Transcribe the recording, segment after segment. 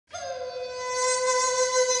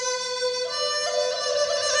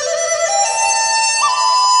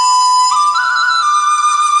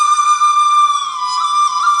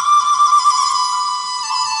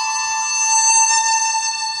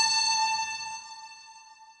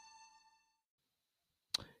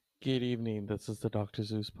Good evening. This is the Dr.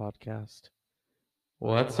 Zeus podcast.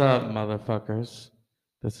 What's up, motherfuckers?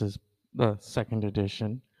 This is the second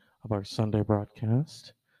edition of our Sunday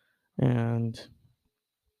broadcast. And,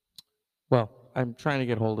 I'm trying to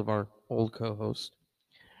get hold of our old co host.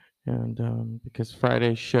 And because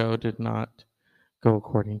Friday's show did not go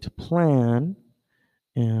according to plan.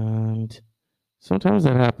 And sometimes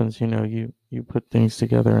that happens, you put things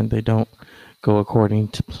together and they don't go according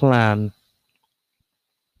to plan.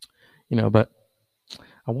 But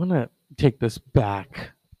I want to take this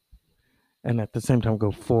back and at the same time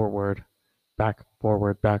go forward, back,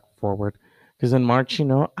 forward, back, forward. Because in March,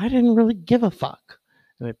 I didn't really give a fuck.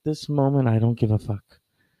 And at this moment, I don't give a fuck.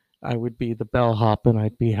 I would be the bellhop and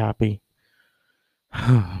I'd be happy.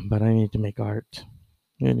 But I need to make art.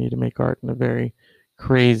 I need to make art in a very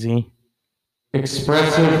crazy,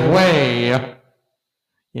 expressive way.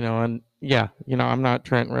 And yeah, I'm not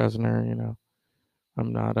Trent Reznor,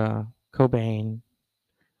 I'm not Cobain.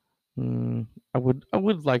 I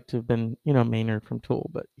would like to have been, Maynard from Tool,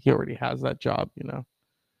 but he already has that job.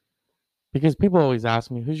 Because people always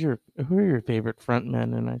ask me, who are your favorite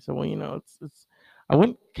frontmen? And I said, well, it's I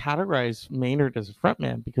wouldn't categorize Maynard as a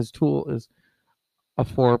frontman because Tool is a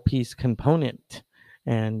four-piece component,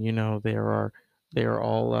 and they are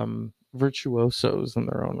all virtuosos in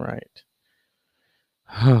their own right.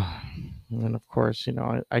 And of course,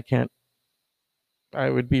 I can't. I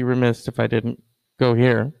would be remiss if I didn't go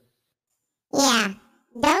here. Yeah,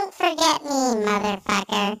 don't forget me,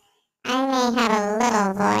 motherfucker. I may have a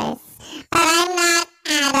little voice, but I'm not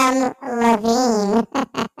Adam Levine.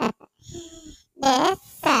 This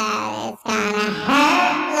is gonna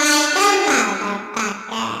hurt like a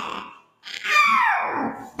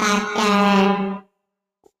motherfucker.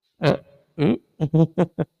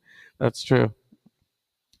 Fucker. That's true.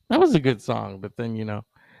 That was a good song, but then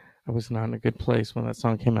I was not in a good place when that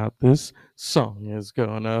song came out. This song is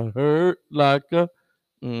gonna hurt like a.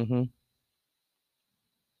 Mm-hmm.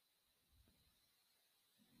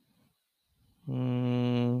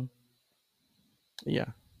 Yeah.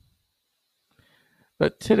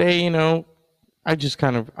 But today, I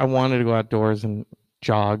wanted to go outdoors and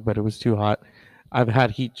jog, but it was too hot. I've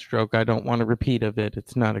had heat stroke. I don't want a repeat of it.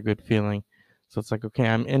 It's not a good feeling. So it's like, okay,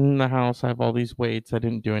 I'm in the house. I have all these weights. I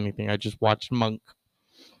didn't do anything. I just watched Monk.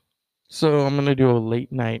 So I'm going to do a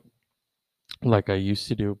late night like I used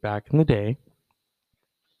to do back in the day.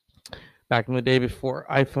 Back in the day before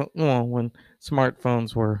iPhone, well, when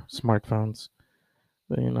smartphones were smartphones.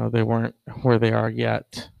 They weren't where they are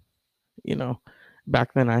yet.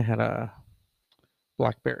 Back then I had a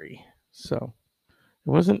BlackBerry. So it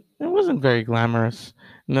wasn't very glamorous.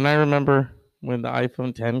 And then I remember when the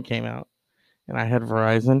iPhone 10 came out and I had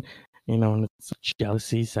Verizon, and it's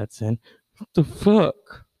jealousy sets in. What the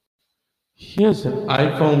fuck? Here's an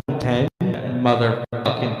iPhone 10,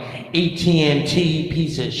 motherfucking AT&T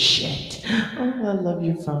piece of shit. Oh, I love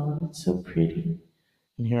your phone. It's so pretty.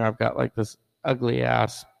 And here I've got like this ugly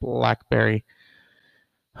ass BlackBerry.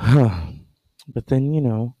 But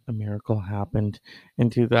then, a miracle happened in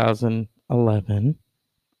 2011.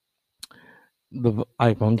 The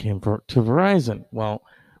iPhone came to Verizon. Well,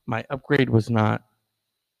 my upgrade was not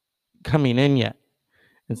coming in yet.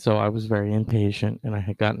 And so I was very impatient and I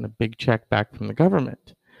had gotten a big check back from the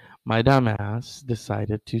government. My dumbass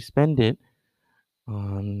decided to spend it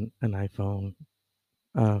on an iPhone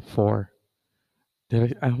 4.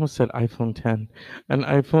 I almost said iPhone 10. An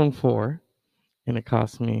iPhone 4. And it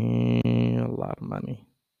cost me a lot of money.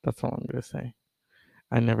 That's all I'm going to say.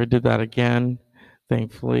 I never did that again.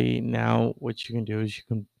 Thankfully, now what you can do is you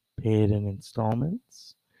can pay it in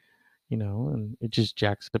installments, and it just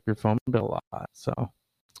jacks up your phone bill a lot. So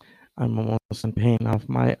I'm almost done paying off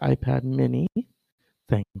my iPad mini.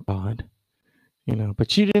 Thank God.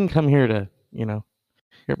 But you didn't come here to, hear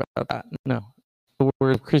about that. No. The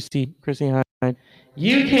word of Chrissy Hine.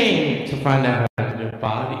 You came to find out how to do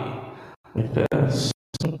body with this.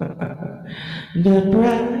 The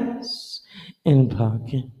brass in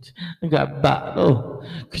pocket. I got bottle.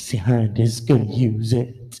 Chrissy Hind is gonna use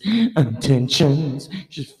it. Intentions.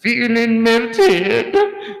 She's feeling melted.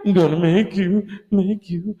 Gonna make you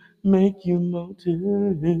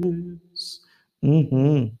motives.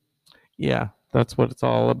 Yeah, that's what it's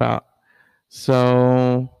all about.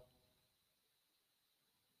 So,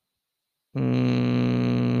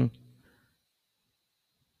 yeah,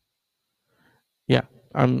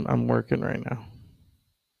 I'm working right now.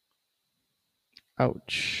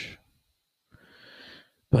 Ouch.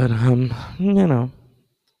 But the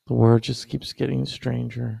word just keeps getting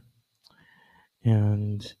stranger.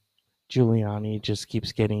 And Giuliani just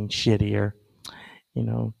keeps getting shittier.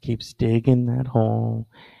 Keeps digging that hole.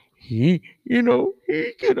 he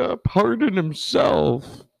could pardon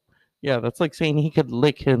himself. Yeah, that's like saying he could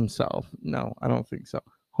lick himself. No, I don't think so.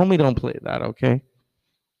 Homie, don't play that, okay?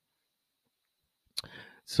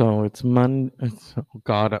 So it's Monday. Oh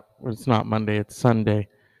God, it's not Monday. It's Sunday.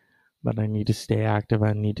 But I need to stay active.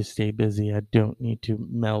 I need to stay busy. I don't need to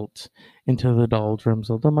melt into the doldrums.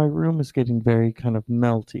 Although my room is getting very kind of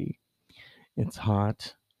melty. It's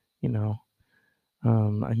hot, you know.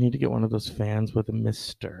 I need to get one of those fans with a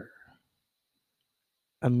mister.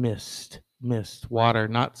 A mist, water,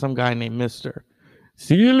 not some guy named Mister.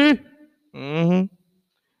 Sealy? Mm-hmm.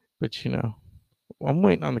 But I'm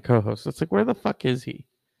waiting on the co-host. It's like, where the fuck is he?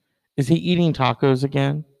 Is he eating tacos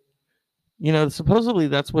again? Supposedly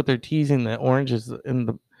that's what they're teasing the oranges in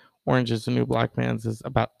the Oranges the New Black Man's is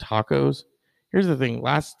about tacos. Here's the thing: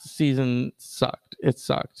 last season sucked. It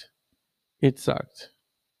sucked. It sucked.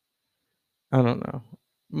 I don't know.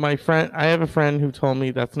 I have a friend who told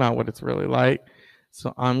me that's not what it's really like.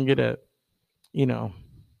 So I'm gonna, you know,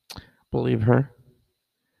 believe her.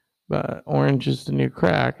 But orange is the new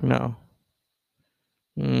crack. No.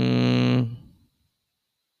 Mm,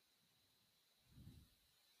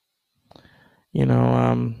 you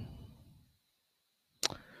know,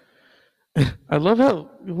 I love how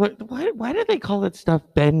why do they call that stuff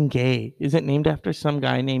Ben Gay? Is it named after some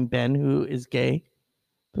guy named Ben who is gay?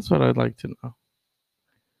 That's what I'd like to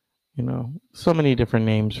know. So many different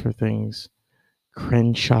names for things.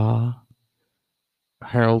 Crenshaw,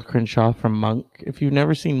 Harold Crenshaw from Monk. If you've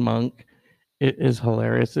never seen Monk, it is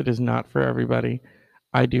hilarious. It is not for everybody.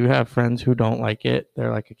 I do have friends who don't like it.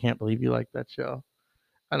 They're like, I can't believe you like that show.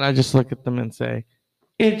 And I just look at them and say,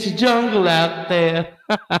 it's a jungle out there.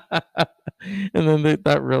 And then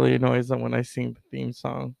that really annoys them when I sing the theme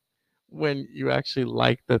song. When you actually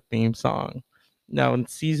like the theme song. Now in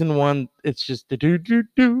season 1, it's just the do do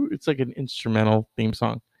do. It's like an instrumental theme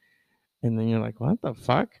song. And then you're like, what the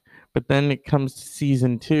fuck? But then it comes to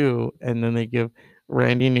season 2, and then they give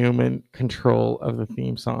Randy Newman control of the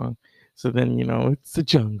theme song. So then, it's a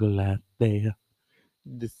jungle out there.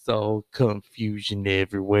 This all confusion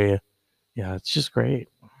everywhere. Yeah, it's just great.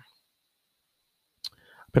 I've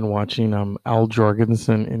been watching Al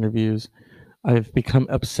Jorgensen interviews. I've become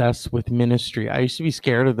obsessed with Ministry. I used to be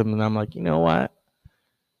scared of them, and I'm like, you know what?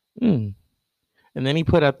 And then he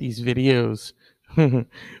put out these videos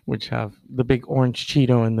which have the big orange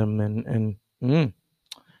Cheeto in them, and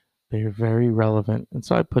they're very relevant. And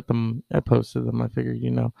so I posted them. I figured,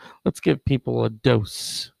 let's give people a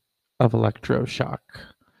dose of electroshock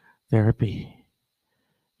therapy.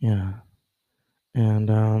 Yeah.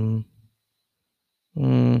 And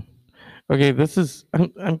okay,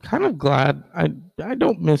 I'm kind of glad I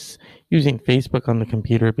don't miss using Facebook on the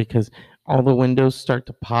computer because all the windows start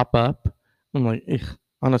to pop up. I'm like, ugh.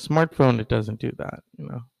 On a smartphone, it doesn't do that.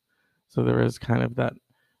 So there is kind of that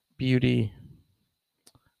beauty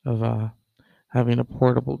of having a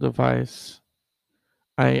portable device.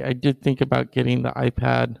 I did think about getting the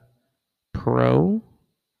iPad Pro,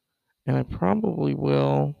 and I probably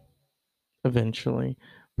will eventually,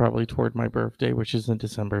 probably toward my birthday, which is in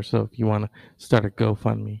December. So if you want to start a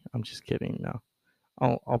GoFundMe, I'm just kidding. No,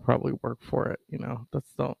 I'll probably work for it.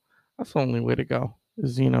 That's the only way to go.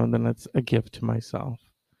 Is then it's a gift to myself.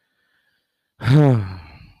 I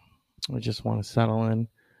just want to settle in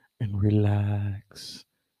and relax.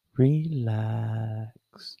 But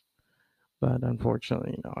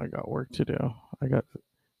unfortunately, I got work to do. I got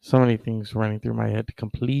so many things running through my head to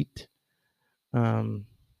complete. Okay.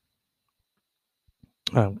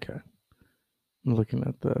 I'm looking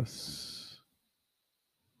at this.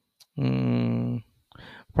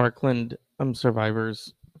 Parkland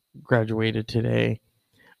survivors graduated today,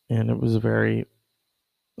 and it was a very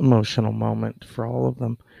emotional moment for all of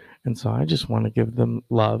them. And so I just want to give them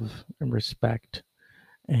love and respect.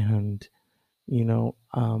 And,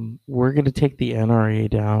 we're going to take the NRA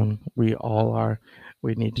down. We all are.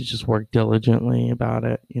 We need to just work diligently about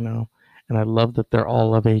it, And I love that they're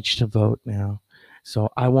all of age to vote now. So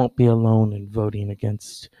I won't be alone in voting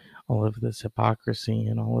against all of this hypocrisy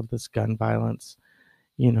and all of this gun violence.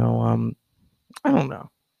 I don't know.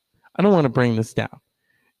 I don't want to bring this down,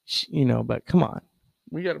 but come on.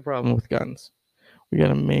 We got a problem with guns. We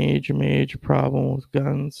got a major, major problem with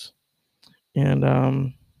guns.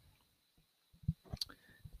 And,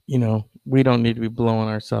 we don't need to be blowing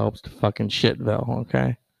ourselves to fucking shitville,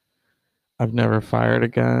 okay? I've never fired a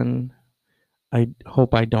gun. I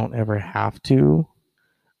hope I don't ever have to.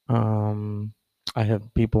 I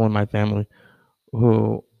have people in my family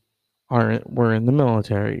who were in the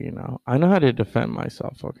military, I know how to defend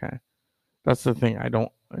myself, okay? That's the thing. I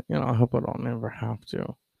hope I don't ever have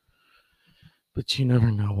to. But you never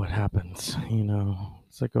know what happens.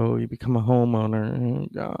 It's like, oh, you become a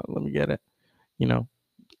homeowner. God, let me get it. You know,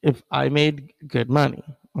 if I made good money,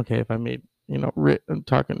 okay, if I made, I'm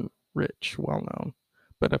talking rich, well known,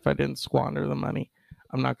 but if I didn't squander the money,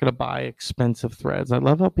 I'm not going to buy expensive threads. I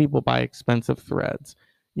love how people buy expensive threads.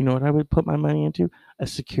 You know what I would put my money into? A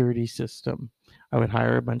security system. I would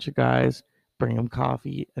hire a bunch of guys, bring them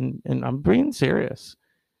coffee, and I'm being serious.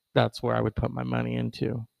 That's where I would put my money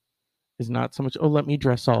into. Is not so much, oh, let me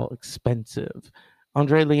dress all expensive.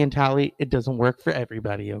 Andre Leontali, it doesn't work for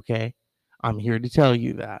everybody, okay? I'm here to tell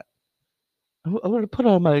you that. I want to put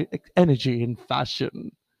all my energy in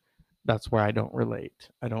fashion. That's where I don't relate.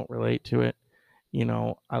 I don't relate to it.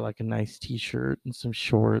 I like a nice t-shirt and some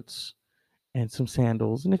shorts and some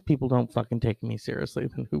sandals. And if people don't fucking take me seriously,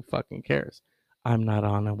 then who fucking cares? I'm not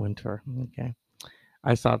on a winter. Okay.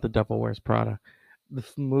 I saw The Devil Wears Prada. The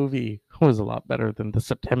movie was a lot better than the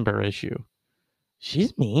September issue.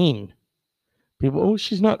 She's mean. People, oh,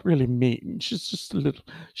 she's not really mean. She's just a little,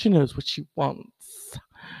 she knows what she wants.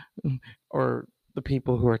 Or the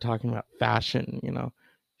people who are talking about fashion,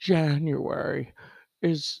 January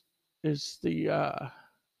is the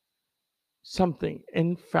something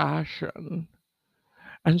in fashion.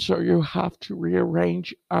 And so you have to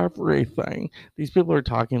rearrange everything. These people are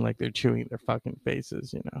talking like they're chewing their fucking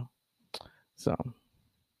faces, So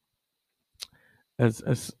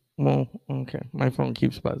as well, okay. My phone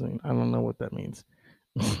keeps buzzing. I don't know what that means.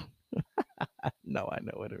 No, I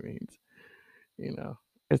know what it means.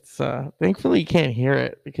 It's thankfully you can't hear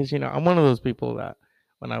it because I'm one of those people that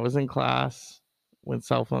when I was in class, when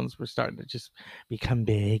cell phones were starting to just become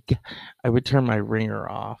big, I would turn my ringer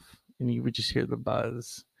off and you would just hear the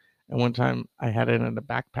buzz. And one time I had it in a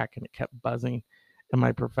backpack and it kept buzzing. And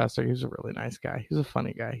my professor, he was a really nice guy. He was a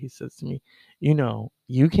funny guy. He says to me,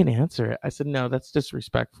 you can answer it. I said, no, that's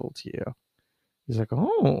disrespectful to you. He's like,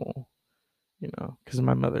 oh, because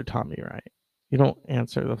my mother taught me right. You don't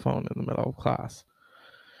answer the phone in the middle of class.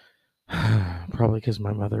 Probably because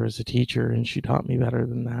my mother is a teacher and she taught me better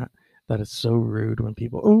than that. That is so rude when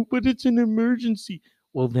people, oh, but it's an emergency.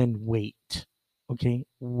 Well, then wait. Okay,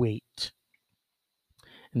 wait.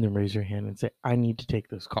 And then raise your hand and say, I need to take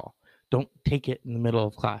this call. Don't take it in the middle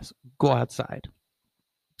of class. Go outside.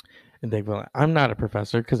 And they go, I'm not a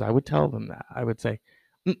professor because I would tell them that. I would say,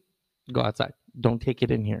 go outside. Don't take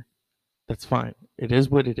it in here. That's fine. It is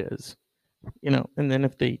what it is. And then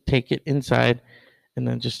if they take it inside and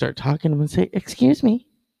then just start talking to them and say, excuse me,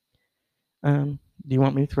 do you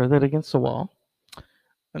want me to throw that against the wall?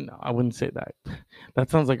 No, I wouldn't say that. That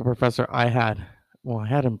sounds like a professor I had. Well, I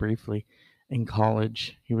had him briefly in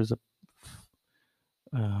college. He was a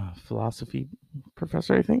philosophy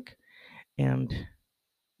professor, I think. And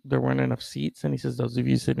there weren't enough seats. And he says, those of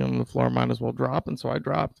you sitting on the floor might as well drop. And so I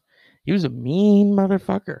dropped. He was a mean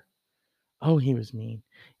motherfucker. Oh, he was mean.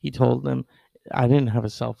 He told them, I didn't have a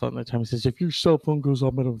cell phone at the time. He says, if your cell phone goes off,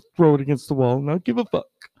 I'm going to throw it against the wall and not give a fuck.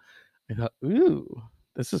 I thought, ooh,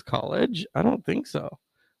 this is college? I don't think so.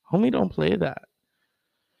 Homie, don't play that.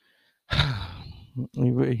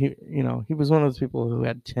 He was one of those people who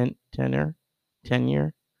had tenure.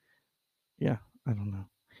 Yeah, I don't know.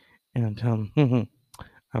 And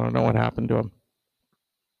I don't know what happened to him.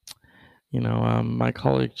 My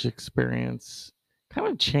college experience kind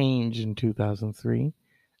of changed in 2003,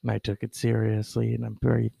 and I took it seriously, and I'm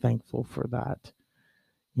very thankful for that.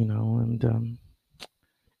 And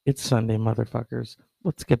it's Sunday, motherfuckers.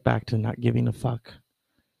 Let's get back to not giving a fuck.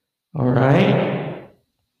 All right?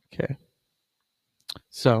 Okay.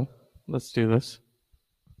 So, let's do this.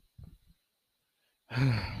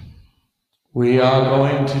 We are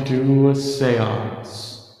going to do a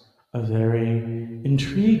seance. A very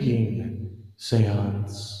intriguing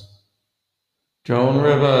seance. Joan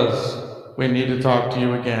Rivers, we need to talk to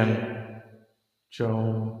you again.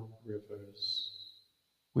 Joan Rivers.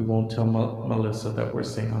 We won't tell Melissa that we're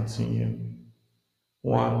seancing you.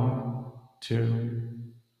 1, 2,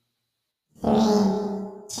 3.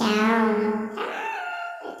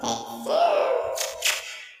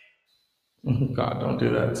 Joan. God, don't do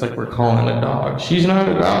that. It's like we're calling a dog. She's not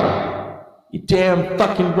a dog. You damn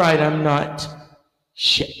fucking right I'm not.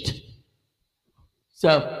 Shit.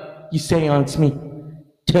 So, you seance me.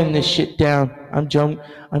 Turn this shit down. I'm Joan.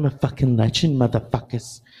 I'm a fucking legend,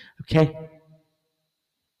 motherfuckers. Okay?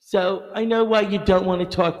 So, I know why you don't want to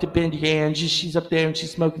talk to Bendy Angie. She's up there and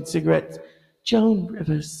she's smoking cigarettes. Joan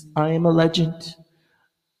Rivers, I am a legend.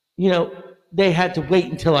 They had to wait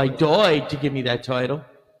until I died to give me that title.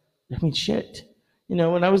 I mean, shit.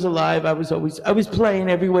 When I was alive, I was playing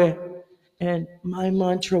everywhere. And my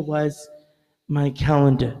mantra was my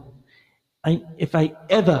calendar. If I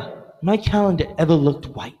ever my calendar ever looked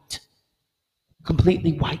white,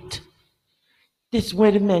 completely white, this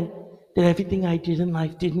would have meant that everything I did in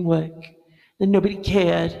life didn't work, that nobody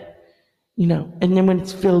cared, and then when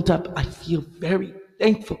it's filled up, I feel very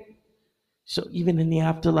thankful. So even in the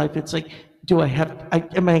afterlife, it's like,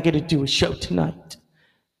 am I going to do a show tonight?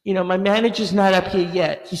 My manager's not up here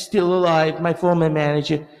yet. He's still alive, my former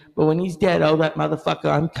manager. But when he's dead, oh, that motherfucker,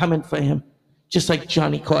 I'm coming for him. Just like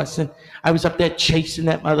Johnny Carson. I was up there chasing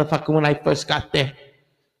that motherfucker when I first got there.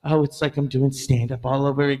 Oh, it's like I'm doing stand-up all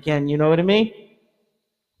over again. You know what I mean?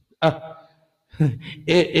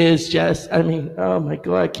 It is just, oh my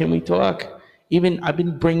God, can we talk? Even I've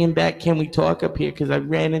been bringing back Can We Talk up here because I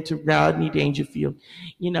ran into Rodney Dangerfield,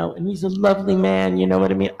 and he's a lovely man, you know what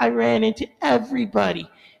I mean? I ran into everybody.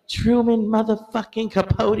 Truman motherfucking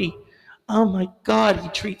Capote. Oh my God, he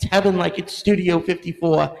treats heaven like it's Studio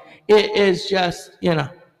 54. It is just,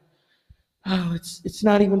 oh, it's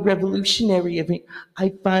not even revolutionary.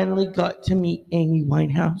 I finally got to meet Amy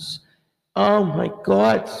Winehouse. Oh my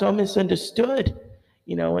God, so misunderstood.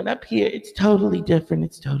 And up here, it's totally different.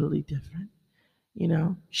 It's totally different.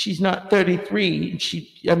 She's not 33.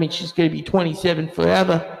 She's going to be 27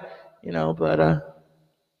 forever, but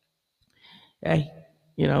hey,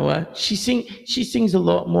 you know what? She sings a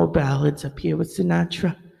lot more ballads up here with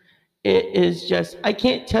Sinatra. It is just, I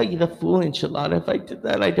can't tell you the full enchilada. If I did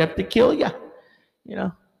that, I'd have to kill you,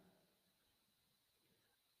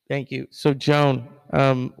 Thank you. So, Joan,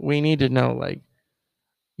 we need to know, like,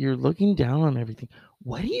 you're looking down on everything.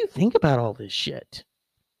 What do you think about all this shit?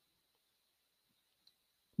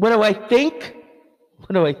 What do I think?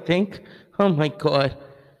 What do I think? Oh my God.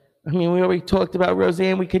 We already talked about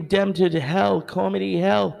Roseanne. We condemned her to hell, comedy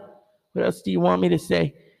hell. What else do you want me to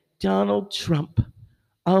say? Donald Trump.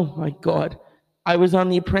 Oh my God. I was on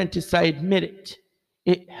The Apprentice. I admit it.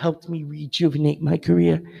 It helped me rejuvenate my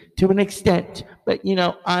career to an extent. But,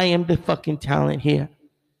 I am the fucking talent here.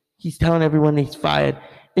 He's telling everyone he's fired.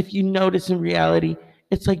 If you notice in reality,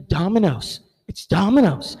 it's like dominoes. It's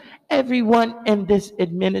dominoes. Everyone in this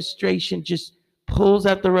administration just pulls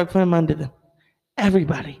out the rug from under them.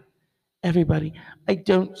 Everybody. I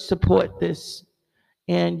don't support this.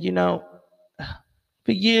 And,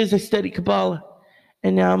 for years I studied Kabbalah.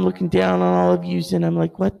 And now I'm looking down on all of you and I'm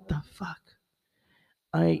like, what the fuck?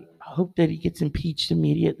 I hope that he gets impeached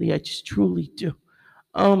immediately. I just truly do.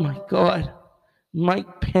 Oh my God.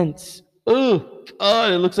 Mike Pence. Oh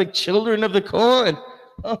God, it looks like Children of the Corn.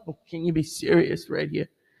 Oh, can you be serious right here?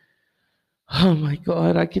 Oh my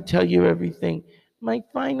God, I could tell you everything. My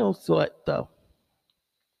final thought, though.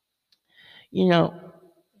 In the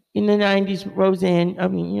 90s,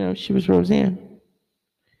 Roseanne, she was Roseanne.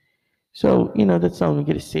 So, that's all I'm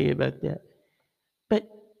going to say about that. But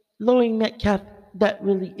Laurie Metcalf, that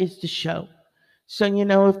really is the show. So,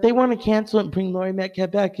 if they want to cancel it and bring Laurie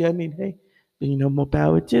Metcalf back, hey, then, more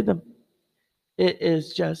power to them. It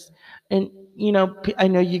is just, and, I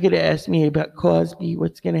know you're going to ask me about Cosby,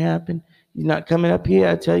 what's going to happen. He's not coming up here,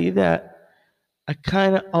 I'll tell you that. I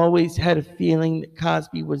kind of always had a feeling that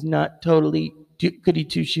Cosby was not totally goody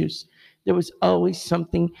two-shoes. There was always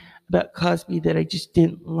something about Cosby that I just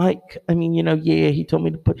didn't like. He told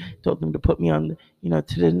them to put me on the,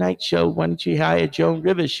 to the Night Show. Why don't you hire Joan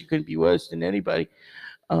Rivers? She couldn't be worse than anybody.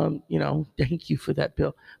 Thank you for that,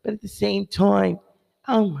 Bill. But at the same time,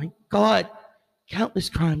 oh my God, countless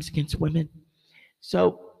crimes against women.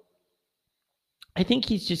 So I think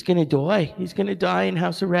he's just going to die. He's going to die in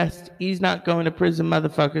house arrest. He's not going to prison,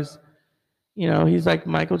 motherfuckers. He's like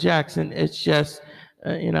Michael Jackson. It's just,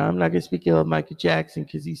 I'm not going to speak ill of Michael Jackson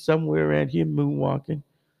because he's somewhere around here moonwalking.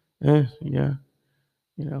 Yeah.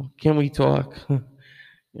 Can we talk?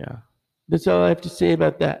 Yeah. That's all I have to say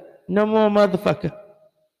about that. No more motherfucker.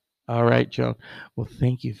 All right, Joan. Well,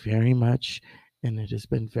 thank you very much. And it has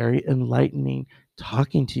been very enlightening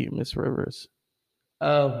talking to you, Miss Rivers.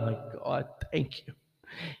 Oh my God, thank you.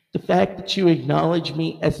 The fact that you acknowledge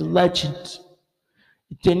me as a legend,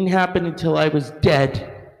 it didn't happen until I was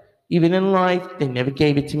dead. Even in life, they never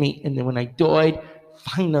gave it to me. And then when I died,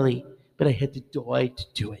 finally, but I had to die to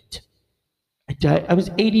do it. I died. I was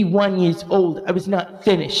 81 years old. I was not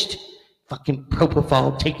finished. Fucking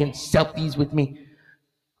propofol taking selfies with me.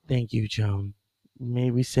 Thank you, Joan. May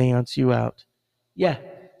we seance you out? Yeah,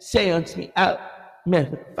 seance me out,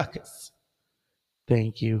 motherfuckers.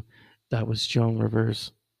 Thank you. That was Joan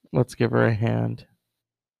Rivers. Let's give her a hand.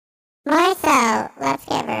 More so, let's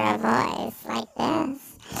give her a voice like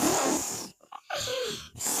this.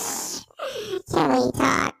 Can we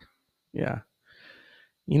talk? Yeah.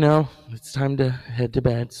 It's time to head to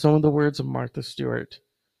bed. Some of the words of Martha Stewart.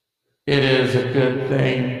 It is a good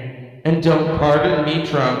thing. And don't pardon me,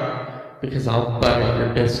 Trump. because I'll butter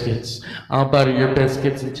your biscuits. I'll butter your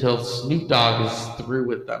biscuits until Snoop Dogg is through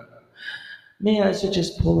with them. May I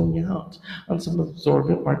suggest pulling out on some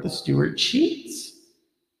absorbent Martha Stewart sheets?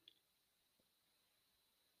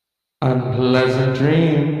 Unpleasant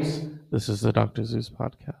dreams. This is the Dr. Zeus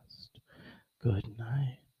podcast. Good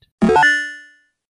night.